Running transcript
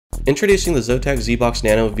Introducing the ZOTAC ZBOX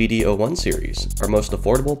Nano VD01 series, our most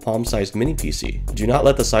affordable palm-sized mini PC. Do not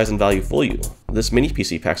let the size and value fool you. This mini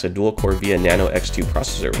PC packs a dual-core VIA Nano X2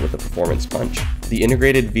 processor with a performance punch. The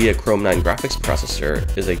integrated VIA Chrome 9 graphics processor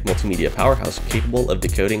is a multimedia powerhouse capable of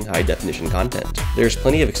decoding high-definition content. There's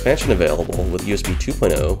plenty of expansion available with USB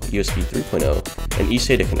 2.0, USB 3.0, and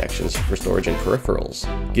eSATA connections for storage and peripherals.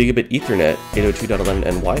 Gigabit Ethernet,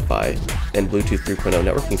 802.11n Wi-Fi, and Bluetooth 3.0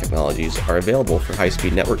 networking technologies are available for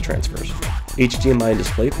high-speed network transfers. HDMI and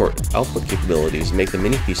DisplayPort output capabilities make the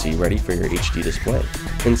mini PC ready for your HD display.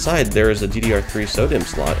 Inside, there is a DDR3 SODIMM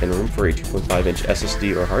slot and room for a 2.5-inch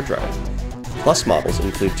SSD or hard drive. Plus models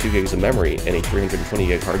include 2 GB of memory and a 320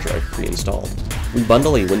 GB hard drive pre-installed. We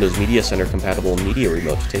bundle a Windows Media Center compatible media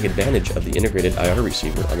remote to take advantage of the integrated IR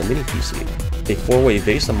receiver on the mini PC. A 4-way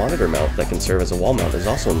VESA monitor mount that can serve as a wall mount is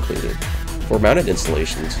also included. For mounted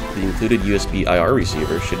installations, the included USB IR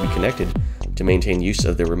receiver should be connected to maintain use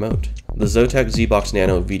of the remote. The ZOTAC ZBOX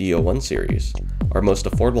Nano VD01 series, our most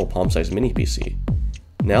affordable palm-sized mini PC,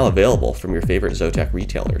 now available from your favorite ZOTAC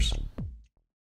retailers.